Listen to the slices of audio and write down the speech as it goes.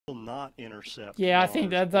not intercept. Yeah, I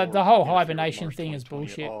think that the whole hibernation thing is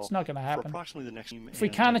bullshit. It's not going to happen. If we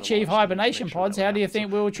can't achieve hibernation pods, how do you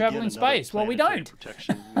think we will travel in space? Well, we don't.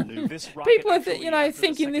 People are, you know,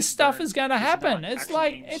 thinking this stuff is going to happen. It's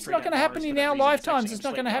like, it's not going to happen in our lifetimes. It's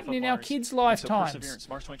not going to happen in our kids' lifetimes.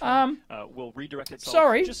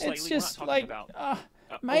 Sorry, it's just like...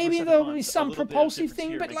 maybe there'll be some propulsive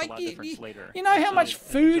thing, but like, you know how much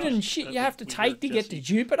food and shit you have to take to get to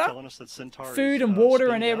Jupiter? Food and water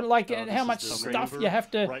and like how much stuff you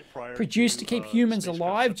have to produce to keep humans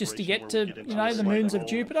alive just to get to, you know, the moons of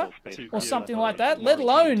Jupiter? Or something like that, let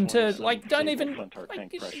alone to, like, don't even,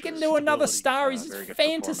 like, get into another star is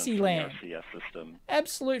fantasy land.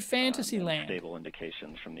 Absolute fantasy land.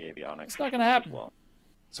 It's not going to happen.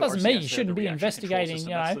 Doesn't mean you shouldn't be investigating,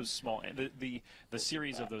 you know,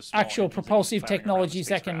 actual propulsive technologies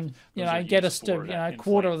that can, you know, get us to, you know, a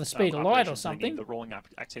quarter of the speed of light or something.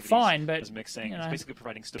 Fine, but, you know.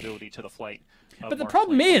 But the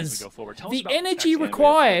problem is, the energy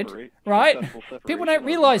required, right? People don't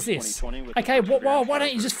realize this. Okay, well, why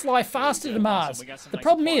don't you just fly faster to Mars? The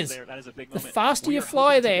problem is, the faster you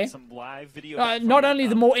fly there, not only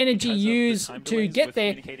the more energy you use to get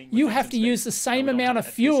there, you have to use the same amount of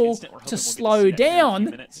fuel to slow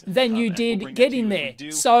down than you did getting there.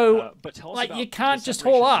 So, like, you can't just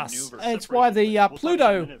haul ass. It's why the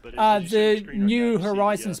Pluto, the New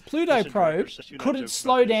Horizons Pluto probe couldn't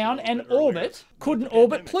slow down and couldn't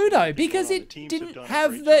orbit Pluto because it didn't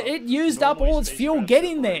have it used up all its fuel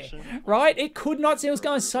getting there, right? It could not, it was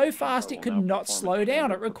going so fast it could not slow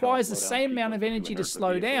down. It requires the same amount of energy to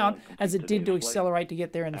slow down as it did to accelerate to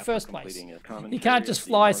get there in the first place. You can't just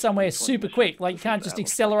fly somewhere super quick. Like, you can't just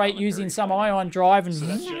accelerate using some ion drive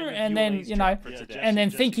and then, you know, and then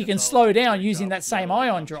think you can slow down using that same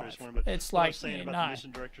ion drive. It's like, no,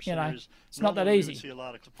 you know, it's not that easy.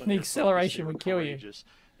 The acceleration would kill you.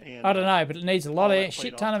 I don't know, but it needs a lot of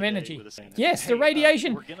shit ton of energy. Yes, the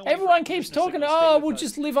radiation. Everyone keeps talking, oh, we'll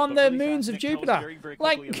just live on the moons of Jupiter.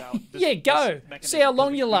 Like, yeah, go. See how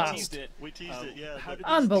long you last.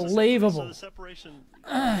 Unbelievable.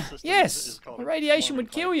 Yes, the radiation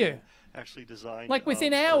would kill you. Like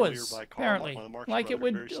within hours, apparently. Like it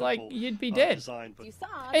would, like you'd be dead.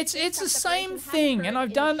 It's the same thing, and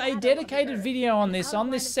I've done a dedicated video on this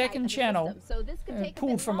second channel,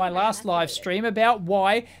 pulled from my last live stream, about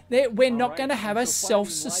why we're not going to have a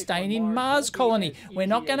self-sustaining Mars colony. We're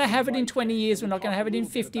not going to have it in 20 years. We're not going to have it in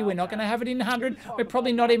 50. We're not going to have it in 100. We're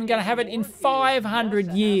probably not even going to have it in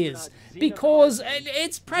 500 years. Because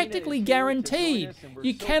it's practically guaranteed.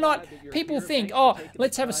 You cannot, people think, oh,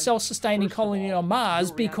 let's have a self-sustaining colony on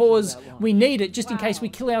Mars because we need it just in case we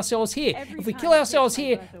kill ourselves here. If we kill ourselves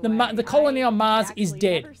here, the colony on Mars is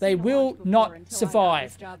dead. They will not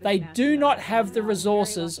survive. They do not have the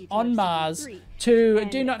resources on Mars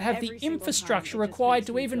do not have the infrastructure required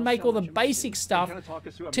to even make all the basic stuff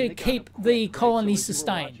to keep the colony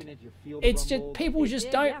sustained. It's just, people just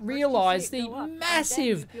don't realize the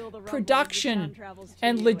massive production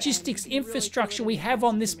and logistics infrastructure we have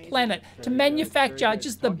on this planet to manufacture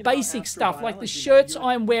just the basic stuff, like the shirts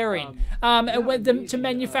I'm wearing, to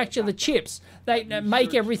manufacture the chips. They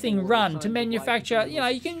make everything run, to manufacture, you know,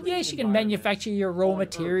 you can manufacture your raw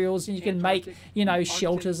materials, and you can make, you know,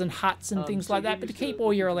 shelters and huts and things like that, but to keep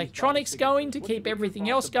all your electronics going, to keep everything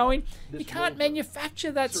else going, you can't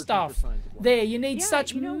manufacture that stuff there. You need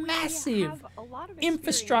such massive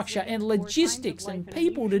infrastructure and logistics and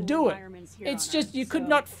people to do it. It's just, you could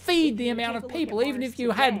not feed the amount of people, even if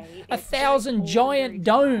you had 1,000 giant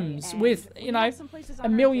domes with, you know,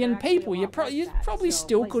 1 million people. You probably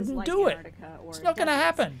still couldn't do it. It's not going to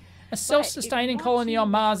happen. A self-sustaining colony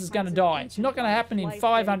on Mars is going to die. It's not going to happen in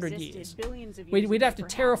 500 years. We'd have to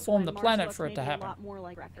terraform the planet for it to happen.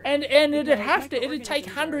 And it'd take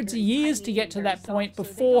hundreds of years to get to that point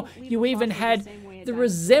before you even had the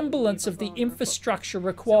resemblance of the infrastructure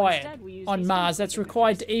required on Mars that's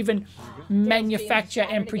required to even manufacture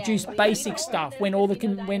and produce basic stuff when all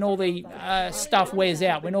the stuff wears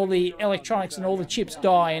out, when all the electronics and all the chips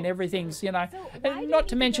die and everything's, you know, and not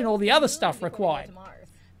to mention all the other stuff required.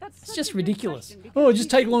 It's just ridiculous. Oh,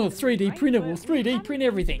 just take along a 3D printer. We'll 3D print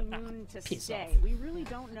everything. Piss off.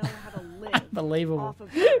 Unbelievable.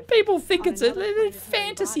 People think it's a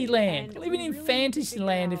fantasy land. You're living in fantasy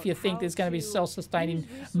land if you think there's going to be a self-sustaining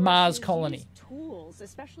Mars colony.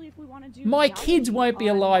 My kids won't be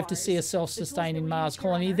alive to see a self-sustaining Mars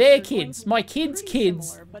colony. Their kids, my kids'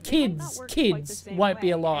 kids won't be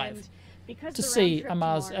alive. to see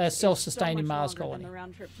a self-sustaining Mars colony.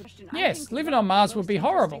 Yes, living on Mars would be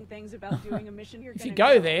horrible. If you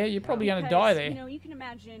go there, you're probably going to die there.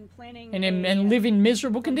 And live in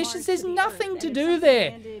miserable conditions. There's nothing to do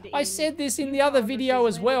there. I said this in the other video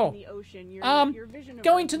as well.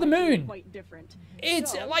 Going to the moon.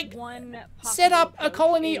 It's like, set up a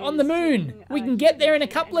colony on the moon. We can get there in a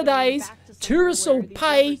couple of days. Tourists will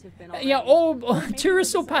pay,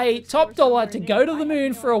 tourists will pay top dollar to go to the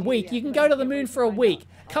moon for a week. You can go to the moon for a week,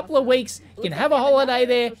 couple of weeks. You can have a holiday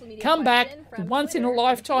there, come back, once in a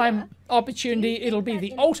lifetime opportunity. It'll be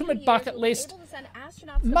the ultimate bucket list.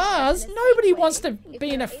 Mars, nobody wants to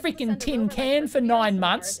be in a freaking tin can for 9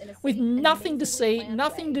 months with nothing to see,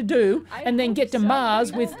 nothing to do, and then get to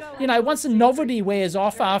Mars with, once the novelty wears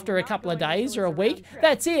off after a couple of days or a week,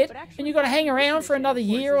 that's it, and you've got to hang around for another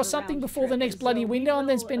year or something before the next bloody window and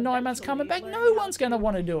then spend 9 months coming back. No one's going to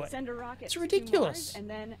want to do it. It's ridiculous.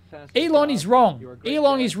 Elon is wrong.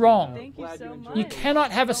 Elon is wrong. You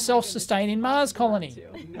cannot have a self-sustaining Mars colony.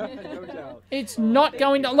 It's not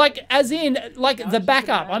going to, like the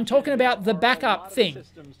backup. I'm talking about the backup thing.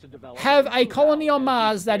 Have a colony on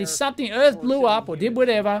Mars that is something Earth blew up or did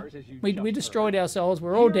whatever. We destroyed ourselves.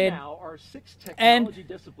 We're all dead. And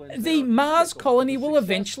the Mars colony will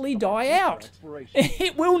eventually die out.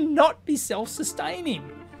 It will not be self-sustaining.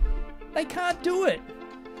 They can't do it.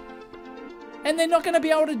 And they're not going to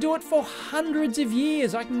be able to do it for hundreds of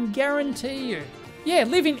years, I can guarantee you. Yeah,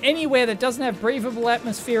 living anywhere that doesn't have breathable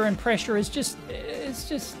atmosphere and pressure is just,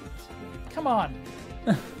 come on.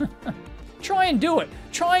 Try and do it.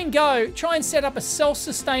 Try and set up a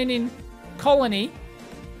self-sustaining colony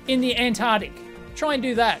in the Antarctic. Try and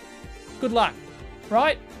do that. Good luck,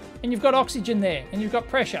 right? And you've got oxygen there, and you've got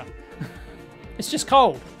pressure. It's just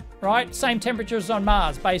cold, right? Same temperature as on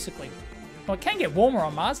Mars, basically. Well, it can get warmer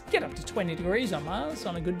on Mars. Get up to 20 degrees on Mars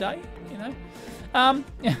on a good day,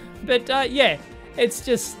 yeah, it's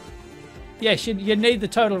just, yes, you need the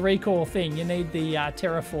total recall thing. You need the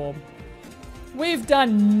terraform. We've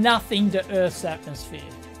done nothing to Earth's atmosphere.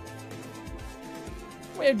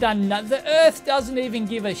 We've done nothing. The Earth doesn't even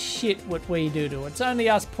give a shit what we do to it. It's only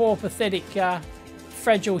us poor, pathetic,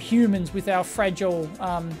 fragile humans with our fragile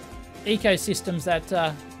ecosystems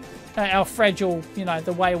that, our fragile,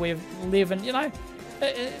 the way we live. And,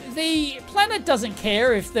 the planet doesn't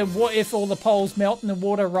care if all the poles melt and the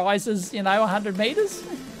water rises, 100 meters.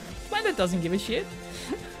 The planet doesn't give a shit.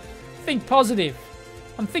 Think positive.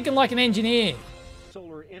 I'm thinking like an engineer.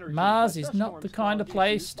 Mars is not the kind of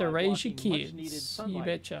place to raise your kids. You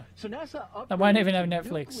betcha. They won't even have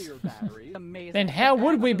Netflix. Then how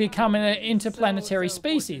would we become an interplanetary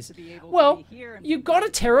species? Well, you've got to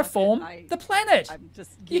terraform the planet.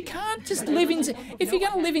 You can't just live in... If you're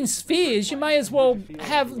going to live in spheres, you may as well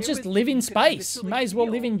just live in space. You may as well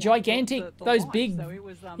live in gigantic, those big,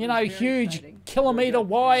 huge, kilometre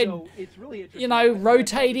wide,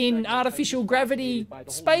 rotating artificial gravity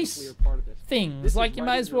space things. Like, you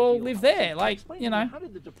may as well live there. Like,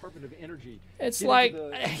 it's like,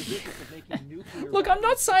 look, I'm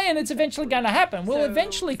not saying it's eventually going to happen. We'll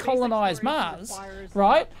eventually colonize Mars,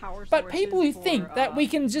 right? But people who think that we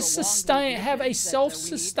can just have a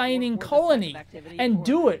self-sustaining colony and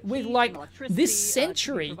do it with, like, this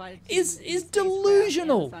century is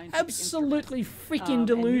delusional. Absolutely freaking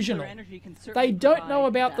delusional. They don't know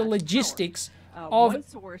about the logistics of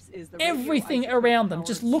everything around them.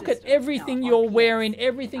 Just look at everything you're wearing,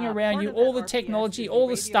 everything around you, all the technology, all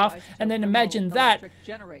the stuff, and then imagine that,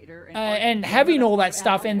 and having all that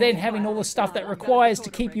stuff, and then having all the stuff that requires to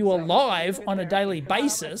keep you alive on a daily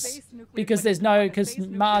basis, because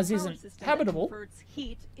Mars isn't habitable,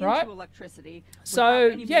 right? So,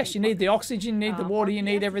 yes, you need the oxygen, you need the water, you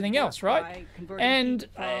need everything else, right? And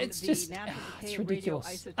it's just, it's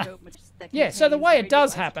ridiculous. Yeah, so the way it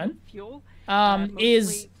does happen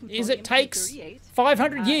is it takes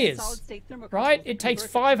 500 years, right? It takes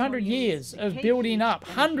 500 years of building up,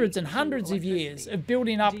 hundreds and hundreds of years of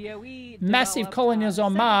building up massive colonies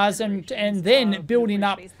on Mars, and then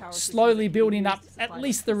slowly building up at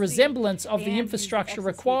least the resemblance of the infrastructure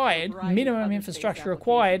required, minimum infrastructure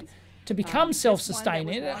required, to become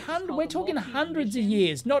self-sustaining. We're talking hundreds of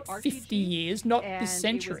years, not 50 years, not this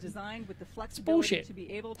century. It's bullshit.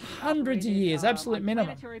 Hundreds of years, absolute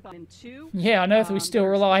minimum. Yeah, on Earth we still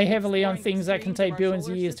rely heavily on things that can take billions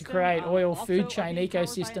of years to create: oil, food chain,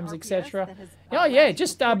 ecosystems, etc. Oh yeah,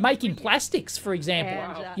 just making plastics, for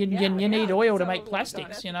example. You need oil to make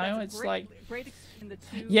plastics, It's like...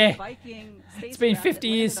 Yeah, it's been 50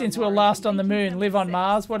 years since we were last on the moon. Live on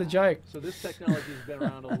Mars? What a joke. So this technology has been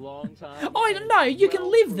around a long time. Oh, no, you can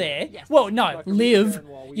live there. Well, no, live.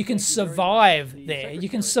 You can survive there. You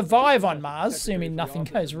can survive on Mars, assuming nothing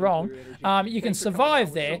goes wrong. You can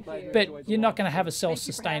survive there, but you're not going to have a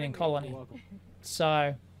self-sustaining colony.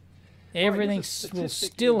 So everything will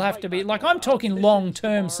still have to be, like, I'm talking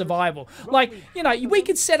long-term survival. Like, you know, we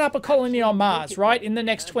could set up a colony on Mars, right, in the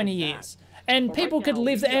next 20 years. And people could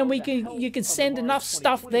live there, and you could send enough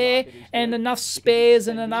stuff there, and enough spares,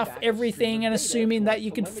 and enough everything, and assuming that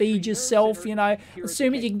you can feed yourself, you know,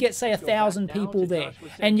 assuming you can get, say, 1,000 people there,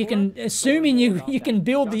 and you can, assuming you can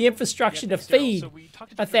build the infrastructure to feed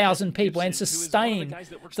 1,000 people and sustain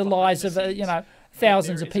the lives of, you know,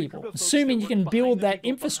 thousands of people. Assuming you can build that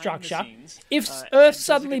infrastructure, if Earth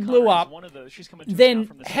suddenly blew up,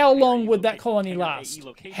 then how long would that colony last?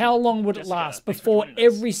 How long would it last before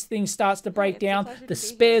everything starts to break down? The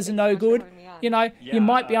spares are no good. You know, you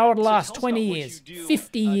might be able to last 20 years,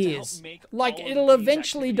 50 years. Like, it'll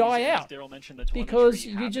eventually die out because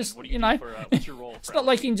you just, you know, it's not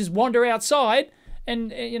like you can just wander outside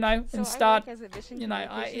and, you know, and start, you know,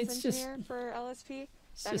 it's just...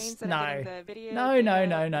 Just, no.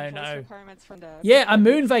 Yeah, a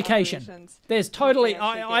moon vacation. There's totally,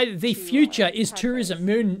 the future is tourism,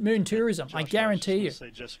 moon tourism, I guarantee you.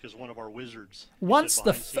 Once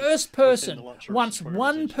the first person, once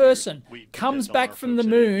one person comes back from the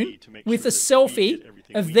moon with a selfie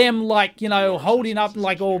of them, like, you know, holding up,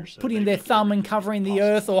 like, or putting their thumb and covering the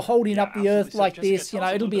Earth, or holding up the Earth like this, you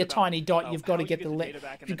know, it'll be a tiny dot. You've got to get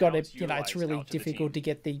you've got to, you know, it's really difficult to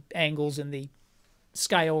get the angles and the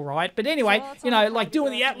scale right, but anyway, you know, like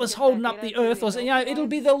doing the Atlas holding up the Earth, or, you know, it'll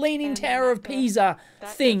be the Leaning Tower of Pisa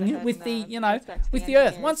thing with the, you know, with the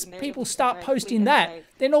Earth. Once people start posting that,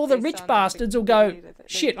 then all the rich bastards will go,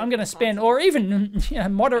 shit, I'm going to spend, or even, you know,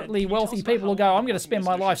 moderately wealthy people will go, I'm going to spend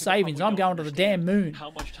my life savings, I'm going to the damn moon.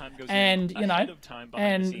 And, you know,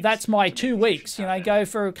 and that's my 2 weeks, you know, go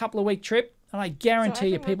for a couple of week trip. And I guarantee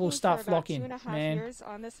you people will start flocking, man.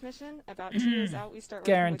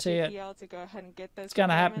 Guarantee it. It's going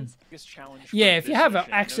to happen. Yeah, if you have an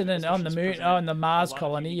accident on the moon, on the Mars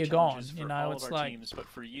colony, you're gone. You know, it's like...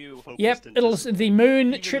 Yep, the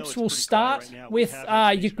moon trips will start with,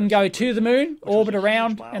 you can go to the moon, orbit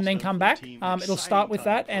around, and then come back. It'll start with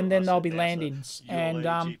that, and then there'll be landings. And,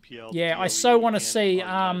 yeah, I so want to see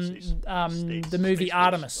the movie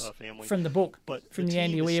Artemis from the book, from the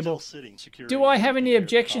Andy Weir book. Do I have any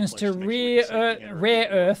objections to rare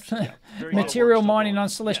earth material mining on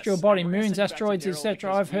celestial body, moons, asteroids,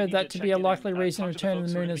 etc.? I've heard that to be a likely reason to return to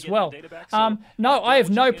the moon as well. No, I have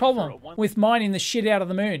no problem with mining the shit out of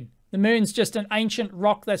the moon. The moon's just an ancient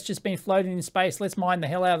rock that's just been floating in space. Let's mine the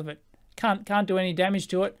hell out of it. Can't do any damage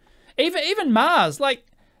to it. Even Mars,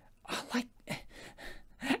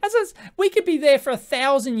 we could be there for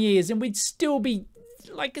 1,000 years and we'd still be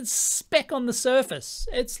like a speck on the surface.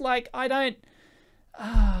 It's like, I don't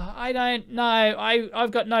know.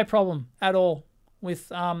 I've got no problem at all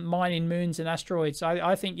with mining moons and asteroids.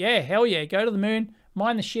 I think, yeah, hell yeah, go to the moon,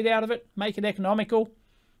 mine the shit out of it, make it economical,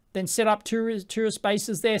 then set up tourist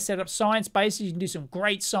bases there, set up science bases. You can do some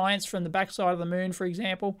great science from the backside of the moon, for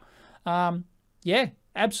example. Yeah,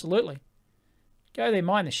 absolutely. Go there,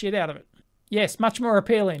 mine the shit out of it. Yes, much more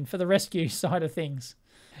appealing for the rescue side of things.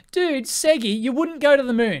 Dude, Seggy, you wouldn't go to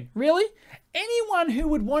the moon. Really? Anyone who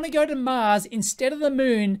would want to go to Mars instead of the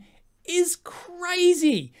moon is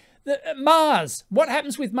crazy. Mars, what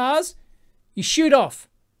happens with Mars? You shoot off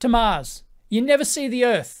to Mars. You never see the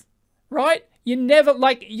Earth, right? You never,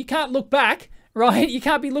 like, you can't look back, right? You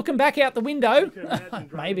can't be looking back out the window.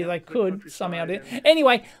 Maybe they could somehow do it.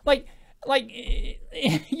 Anyway, and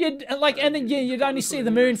then you'd only see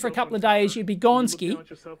the moon for a couple of days. You'd be gonski,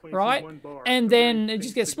 right? And then it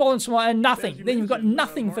just gets smaller and smaller and nothing. Then you've got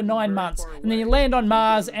nothing for 9 months. And then you land on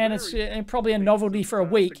Mars and it's probably a novelty for a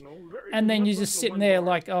week. And then you're just sitting there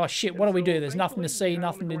like, oh shit, what do we do? There's nothing to see,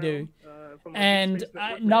 nothing to do. And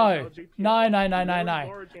no.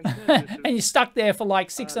 And you're stuck there for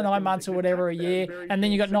like 6 or 9 months or whatever, a year. And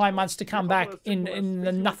then you've got 9 months to come back in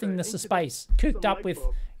the nothingness of space, cooped up with,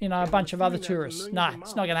 you know, a bunch of other tourists. No,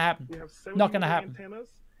 it's not going to happen. Not going to happen.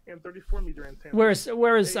 Whereas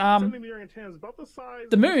the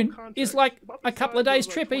moon is like a couple of days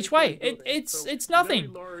trip each way. It's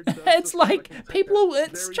nothing. It's like people,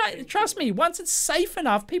 trust me, once it's safe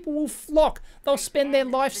enough, people will flock. They'll spend their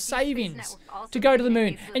life savings to go to the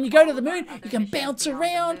moon. And you go to the moon, you can bounce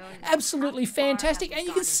around, absolutely fantastic, and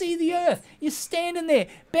you can see the Earth. You're standing there,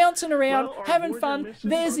 bouncing around, having fun.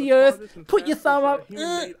 There's the Earth. Put your thumb up,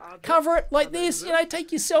 cover it like this. You know,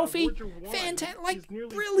 take your selfie. Fantastic, like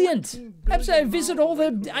brilliant. Absolutely. Visit all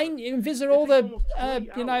the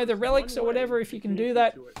you know, the relics or whatever if you can do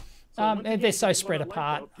that. They're so spread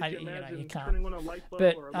apart. You know, you can't.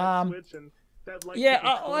 But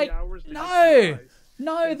yeah, like no,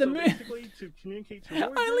 the moon.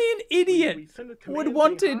 Only an idiot would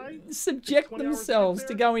want to subject themselves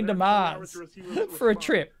to go into Mars for a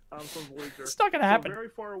trip. It's not going to happen.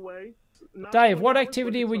 Dave, what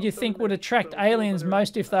activity would you think would attract aliens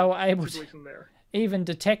most if they were able to even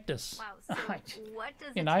detect us?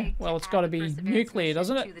 You know, well, it's got to be nuclear,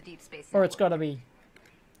 doesn't it? Or it's got to be.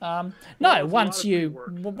 No, once you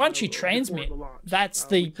transmit, that's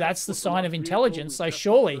the sign of intelligence. So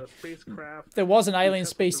surely there was an alien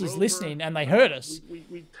species listening and they heard us.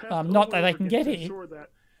 Not that they can get here.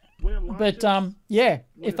 But, yeah,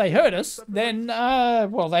 if they heard us, then,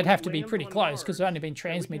 well, they'd have to be pretty close because they've only been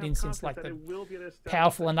transmitting since, like,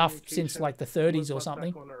 powerful enough since, like, the 30s or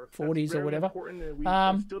something, 40s or whatever.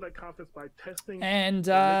 And,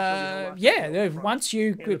 yeah, once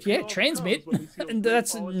you, transmit,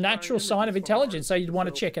 that's a natural sign of intelligence, so you'd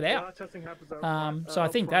want to check it out. So I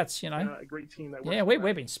think that's, you know, yeah,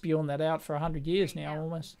 we've been spewing that out for 100 years now,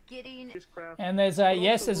 almost. And there's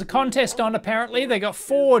a contest on, apparently. They got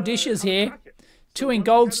 4 dishes here, 2 in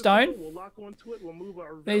Goldstone.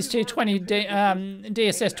 These two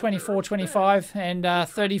DSS 24, 25, and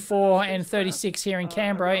 34 and 36 here in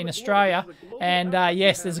Canberra in Australia. And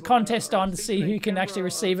yes, there's a contest on to see who can actually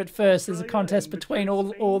receive it first. There's a contest between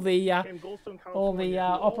all the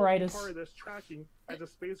operators,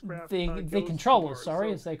 the controllers,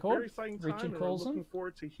 sorry, as they call it. Richard calls them.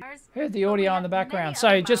 Heard the audio in the background.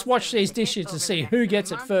 So just watch these dishes to see who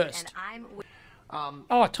gets it first.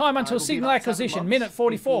 Oh, time until signal acquisition, minute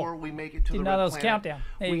 44. Didn't know there was a countdown.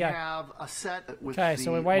 There you go. Okay,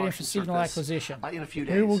 so we're waiting for signal acquisition.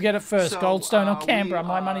 Who will get it first? Goldstone or Canberra?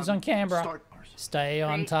 My money's on Canberra. Stay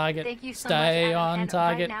on target. Stay on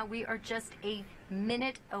target. Right now we are just a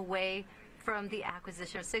minute away from the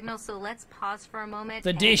acquisition of signal, so let's pause for a moment.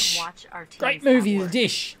 The Dish. And watch our great movie, The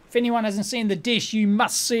Dish. If anyone hasn't seen The Dish, you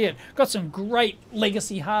must see it. Got some great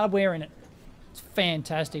legacy hardware in it. It's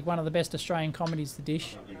fantastic. One of the best Australian comedies, The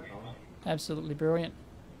Dish. Absolutely brilliant.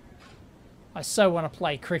 I so want to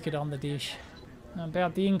play cricket on The Dish.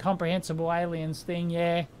 About the incomprehensible aliens thing,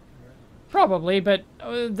 yeah. Probably, but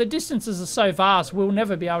the distances are so vast, we'll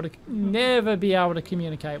never be able to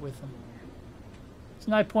communicate with them. There's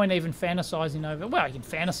no point even fantasizing over it. Well, you can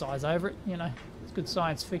fantasize over it, you know. It's good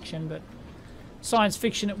science fiction, but science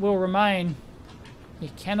fiction it will remain. You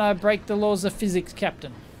cannot break the laws of physics,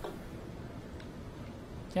 Captain.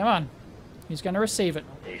 Come on. Who's going to receive it?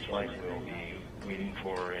 Will be waiting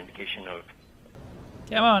for indication of...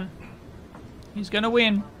 Come on. Who's going to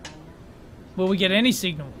win? Will we get any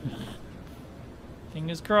signal?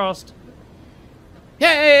 Fingers crossed.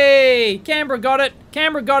 Yay! Canberra got it.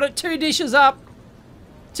 Canberra got it. 2 dishes up.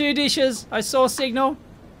 2 dishes. I saw signal.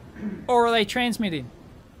 Or are they transmitting?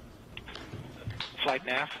 Flight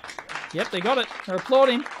nav. Yep, they got it. They're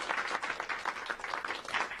applauding. Go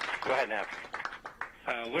ahead, nav.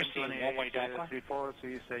 We're seeing one-way Delta. 34, so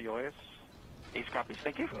you say yours. Ace copies,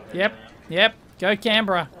 thank you. Yep, yep. Go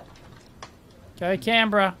Canberra. Go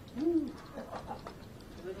Canberra.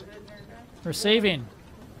 Receiving.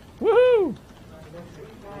 Woohoo!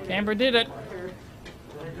 Canberra did it.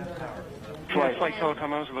 Flight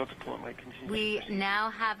telecom, I was about to pull up my contingency. We now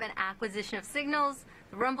have an acquisition of signals.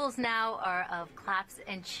 The rumbles now are of claps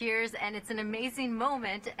and cheers, and it's an amazing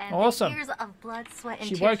moment. And awesome. Years of blood, sweat, and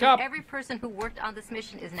she tears woke up. Every person who worked on this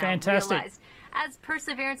mission is now fantastic. Realized as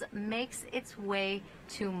Perseverance makes its way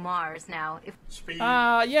to Mars now.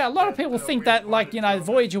 Yeah, a lot of people think that, like, you know,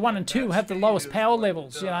 Voyager 1 and 2 have the lowest power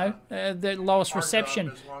levels, you know, the lowest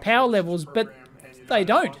reception power levels, but they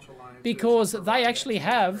don't, because they actually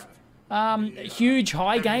have huge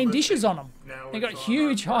high-gain dishes on them. They've got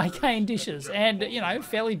huge high-gain dishes and, you know,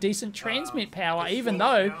 fairly decent transmit power, even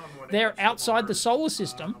though they're outside the solar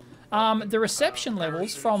system. The reception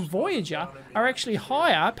levels from Voyager are actually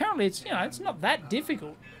higher. Apparently, it's, you know, it's not that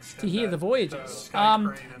difficult to hear the Voyagers.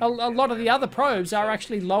 A lot of the other probes are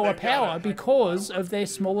actually lower power because of their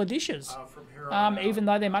smaller dishes, even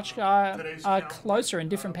though they're much closer in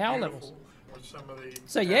different power levels.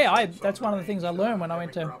 So yeah, that's one of the things I learned when I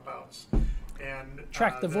went to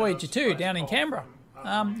track the Voyager 2 down in Canberra.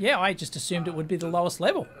 Yeah, I just assumed it would be the lowest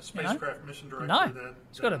level, you know. No,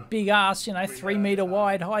 it's got a big ass, you know, 3 meter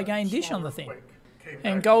wide high gain dish on the thing.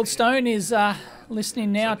 And Goldstone is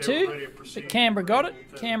listening now too, but Canberra got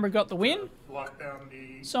it. Canberra got the win.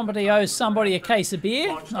 Somebody owes somebody a case of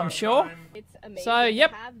beer, I'm sure. So,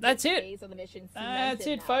 yep, that's it. That's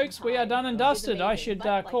it, folks. We are done and dusted. I should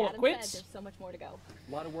call it quits.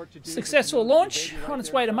 Successful launch on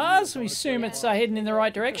its way to Mars. We assume it's heading in the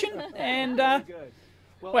right direction. And,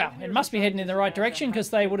 well, it must be heading in the right direction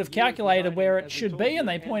because they would have calculated where it should be, and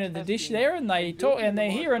they pointed the dish there, and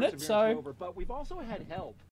they're hearing it, so... But we've also had help.